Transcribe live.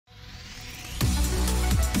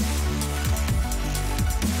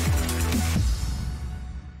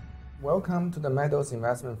Welcome to the Metals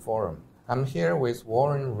Investment Forum. I'm here with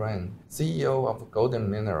Rehn, CEO of Golden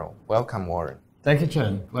Mineral. Welcome, Warren. Thank you,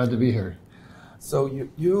 Chen. Glad to be here. So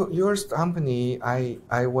your company,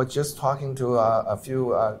 I was just talking to a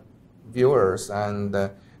few viewers, and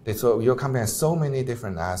they saw your company has so many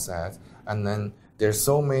different assets, and then there's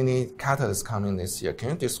so many catalysts coming this year. Can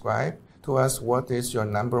you describe to us what is your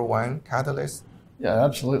number one catalyst? Yeah,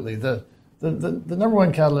 absolutely. The number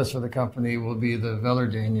one catalyst for the company will be the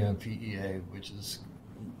Velardania PEA,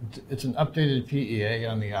 it's an updated PEA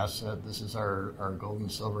on the asset. This is our gold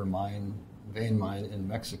and silver vein mine in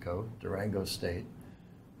Mexico, Durango State.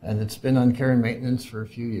 And it's been on care and maintenance for a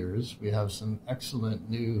few years. We have some excellent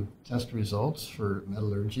new test results for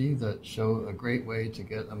metallurgy that show a great way to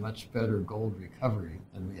get a much better gold recovery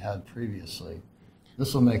than we had previously.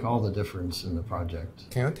 This will make all the difference in the project.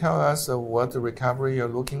 Can you tell us what recovery you're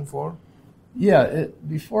looking for? Yeah,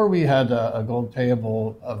 before we had a gold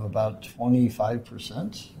payable of about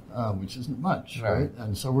 25%, which isn't much, right?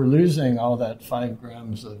 And so we're losing all that 5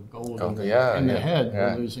 grams of gold in the head.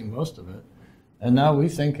 We're losing most of it. And now we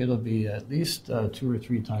think it'll be at least 2 or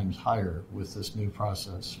 3 times higher with this new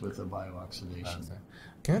process with the biooxidation.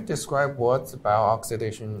 Can you describe what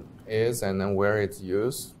biooxidation is and then where it's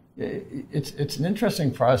used? It's an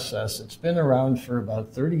interesting process. It's been around for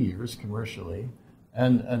about 30 years commercially.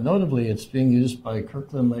 And notably, it's being used by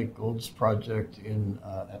Kirkland Lake Gold's project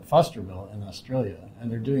at Fosterville in Australia. And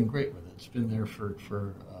they're doing great with it. It's been there for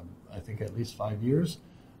I think, at least 5 years.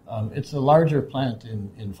 It's a larger plant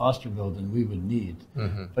in Fosterville than we would need,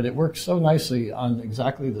 but it works so nicely on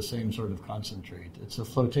exactly the same sort of concentrate. It's a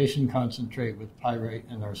flotation concentrate with pyrite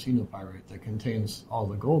and arsenopyrite that contains all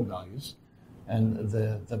the gold values. And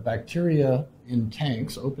the bacteria in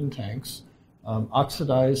tanks, open tanks,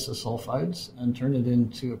 oxidize the sulfides and turn it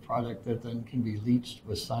into a product that then can be leached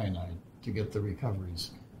with cyanide to get the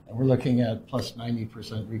recoveries. And we're looking at plus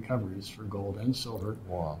 90% recoveries for gold and silver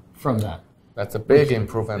from that. That's a big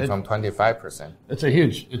improvement from 25%. It's a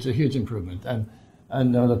huge improvement,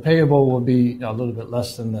 and the payable will be a little bit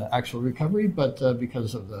less than the actual recovery, but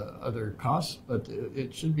because of the other costs, but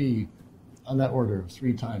it should be on that order of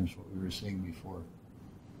 3 times what we were seeing before.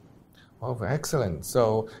 Oh, excellent!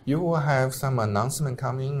 So you will have some announcement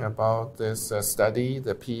coming about this study,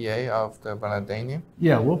 the PEA of the Velardania.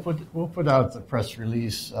 Yeah, we'll put out the press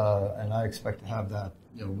release, and I expect to have that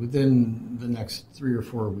within the next 3 or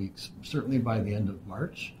 4 weeks, certainly by the end of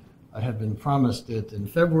March. I had been promised it in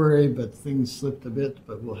February, but things slipped a bit,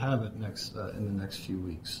 but we'll have it in the next few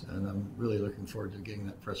weeks. And I'm really looking forward to getting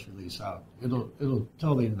that press release out. It'll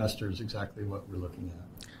tell the investors exactly what we're looking at.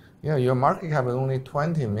 Yeah, your market cap is only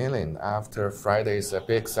 $20 million after Friday's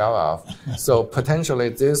big sell-off. So potentially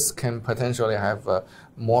this can potentially have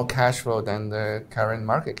more cash flow than the current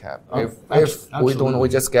market cap. If we don't know, we're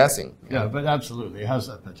just guessing. Yeah, but absolutely, it has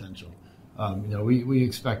that potential. We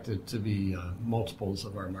expect it to be multiples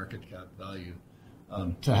of our market cap value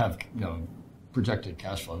to have projected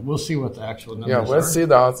cash flow. We'll see what the actual numbers are. Yeah, we'll see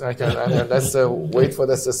that. Let's wait for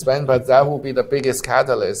the suspense, but that will be the biggest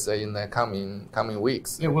catalyst in the coming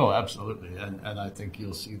weeks. It will, absolutely. And I think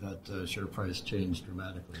you'll see that share price change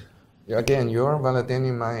dramatically. Again, your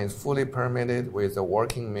Velardania mine is fully permitted with a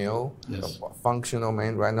working mill, a functional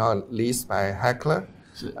mine right now leased by Heckler.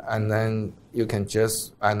 And then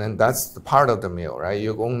that's the part of the mill, right?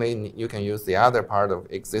 You can use the other part of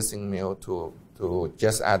existing mill to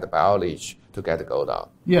just add the bioleach to get the gold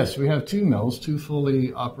out. Yes, we have 2 mills, 2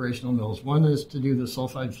 fully operational mills. One is to do the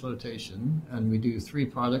sulfide flotation, and we do 3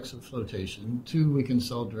 products of flotation. 2 we can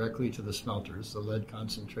sell directly to the smelters, the lead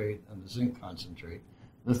concentrate and the zinc concentrate.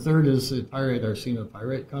 The third is the pyrite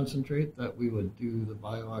arsenopyrite concentrate that we would do the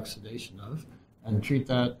biooxidation of and treat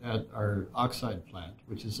that at our oxide plant,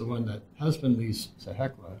 which is the one that has been leased to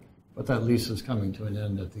Hecla, but that lease is coming to an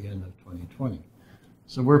end at the end of 2020.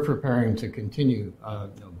 So we're preparing to continue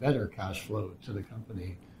better cash flow to the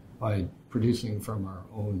company by producing from our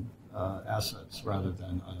own assets rather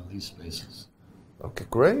than on a lease basis. Okay,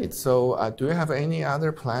 great. So do you have any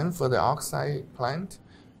other plan for the oxide plant?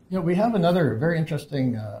 Yeah, we have another very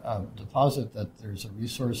interesting deposit that there's a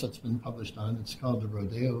resource that's been published on. It's called the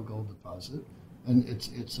Rodeo Gold Deposit. And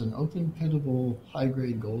it's an open pitable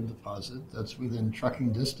high-grade gold deposit that's within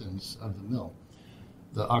trucking distance of the mill,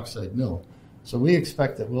 the oxide mill. So we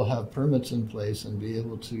expect that we'll have permits in place and be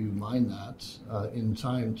able to mine that in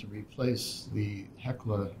time to replace the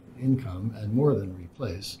Hecla income, and more than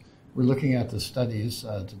replace. We're looking at the studies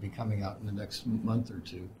to be coming out in the next month or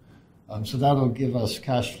 2. So that'll give us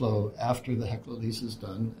cash flow after the Hecla lease is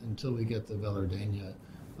done until we get the Velardania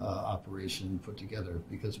operation put together,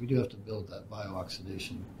 because we do have to build that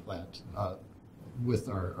biooxidation plant with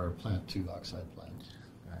our Plant 2 oxide plant.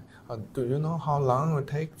 Do you know how long it would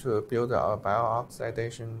take to build a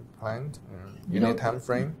bio-oxidation plant in a time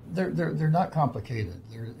frame? They're not complicated.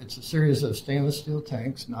 It's a series of stainless steel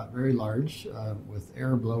tanks, not very large, with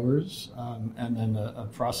air blowers, and then a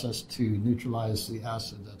process to neutralize the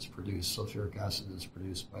acid that's produced, sulfuric acid that's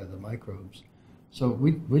produced by the microbes. So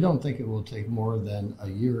we don't think it will take more than a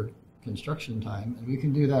year construction time, and we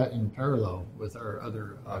can do that in parallel with our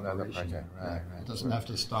other project. Right. It doesn't have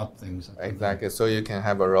to stop things. Exactly. So you can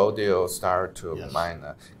have a rodeo start to mine.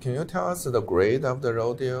 Can you tell us the grade of the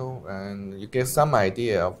rodeo, and you give some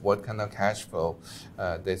idea of what kind of cash flow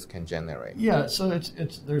this can generate? Yeah. So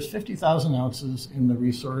there's 50,000 ounces in the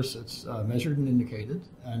resource. It's measured and indicated,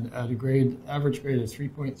 and at a average grade of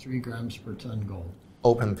 3.3 grams per ton gold.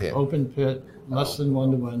 Open pit, less than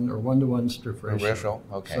 1-to-1 or 1-to-1 strip ratio.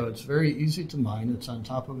 Okay. So it's very easy to mine. It's on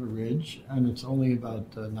top of a ridge, and it's only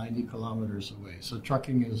about 90 kilometers away. So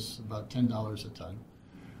trucking is about $10 a ton.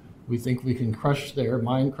 We think we can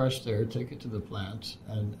mine crush there, take it to the plant,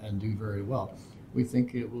 and do very well. We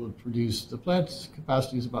think it will produce, the plant's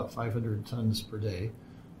capacity is about 500 tons per day,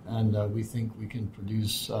 and we think we can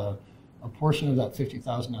produce a portion of that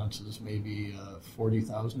 50,000 ounces, maybe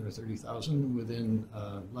 40,000 or 30,000 within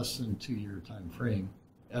less than 2-year time frame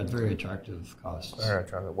at very attractive costs. Very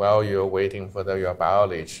attractive. While you're waiting for your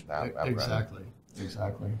biology. Exactly.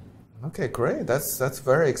 Okay, great. That's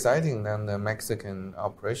very exciting. Then the Mexican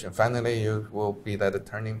operation. Finally, you will be at a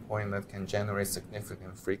turning point that can generate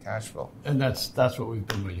significant free cash flow. And that's what we've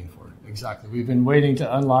been waiting for. Exactly. We've been waiting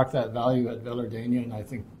to unlock that value at Velardania, and I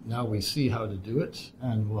think now we see how to do it,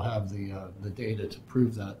 and we'll have the data to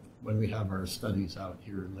prove that when we have our studies out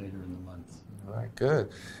here later in the month. All right,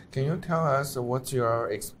 good. Can you tell us what's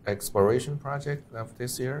your exploration project of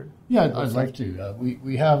this year? Yeah, I'd like to.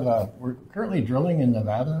 We're currently drilling in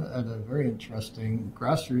Nevada at a very interesting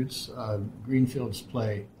grassroots greenfields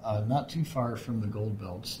play, not too far from the gold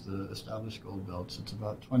belts, the established gold belts. It's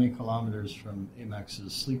about 20 kilometers from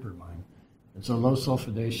AMEX's Sleeper mine. It's a low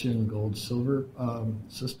sulfidation gold-silver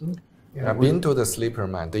system. Yeah, I've been to the Sleeper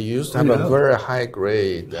mine. They used to have a very high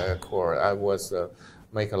grade core. I was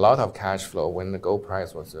make a lot of cash flow when the gold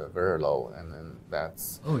price was very low, and then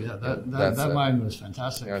that's. Oh yeah, that mine was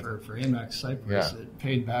fantastic for AMEX Cyprus. It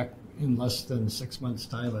paid back in less than 6 months'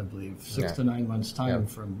 time, I believe, 6 to 9 months' time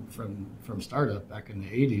from startup back in the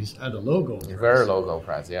 80s at a low gold price. Very low gold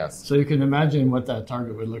price, yes. So you can imagine what that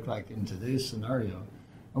target would look like in today's scenario.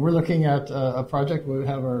 And we're looking at a project where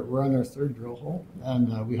we're on our third drill hole,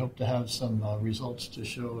 and we hope to have some results to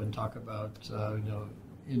show and talk about,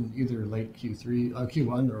 in either late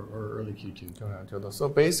Q1 or early Q2. So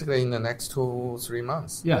basically in the next 2-3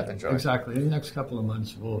 months. Yeah, exactly. In the next couple of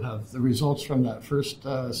months, we'll have the results from that first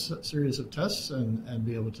series of tests and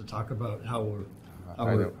be able to talk about how we're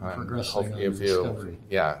progressing on the discovery.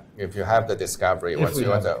 If you have the discovery, what's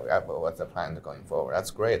the plan going forward?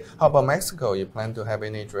 That's great. How about Mexico? You plan to have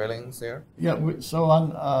any drillings there? Yeah,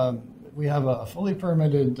 we have a fully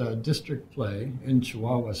permitted district play in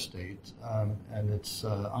Chihuahua State, and it's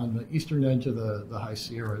on the eastern edge of the High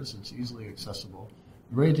Sierras. It's easily accessible.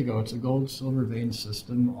 Ready to go. It's a gold-silver vein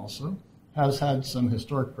system also. Has had some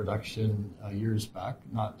historic production years back,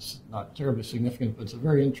 not terribly significant, but it's a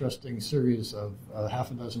very interesting series of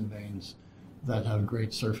half a dozen veins that have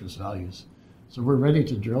great surface values. So we're ready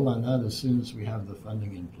to drill on that as soon as we have the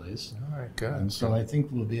funding in place. All right, good. And so I think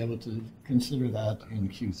we'll be able to consider that in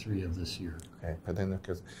Q3 of this year. Okay, but then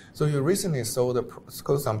so you recently sold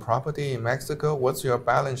some property in Mexico. What's your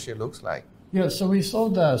balance sheet looks like? Yeah, so we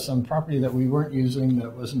sold some property that we weren't using,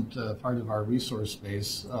 that wasn't part of our resource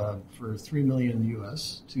base, for $3 million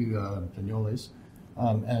US to Peñoles.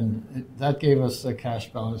 And that gave us the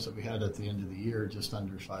cash balance that we had at the end of the year, just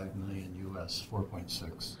under $5 million US,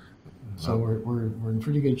 4.6. So we're in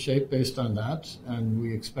pretty good shape based on that, and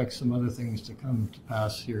we expect some other things to come to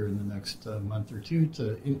pass here in the next month or two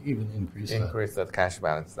to even increase that cash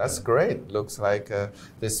balance. That's great. Looks like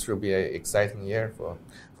this should be an exciting year for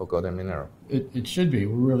Golden Mineral. It should be.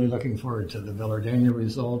 We're really looking forward to the Velardania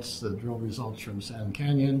results, the drill results from Sand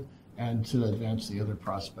Canyon, and to advance the other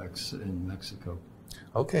prospects in Mexico.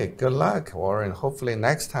 Okay, good luck, Warren. Hopefully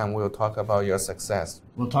next time we'll talk about your success.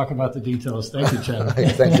 We'll talk about the details. Thank you, Chen.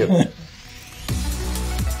 Thank you.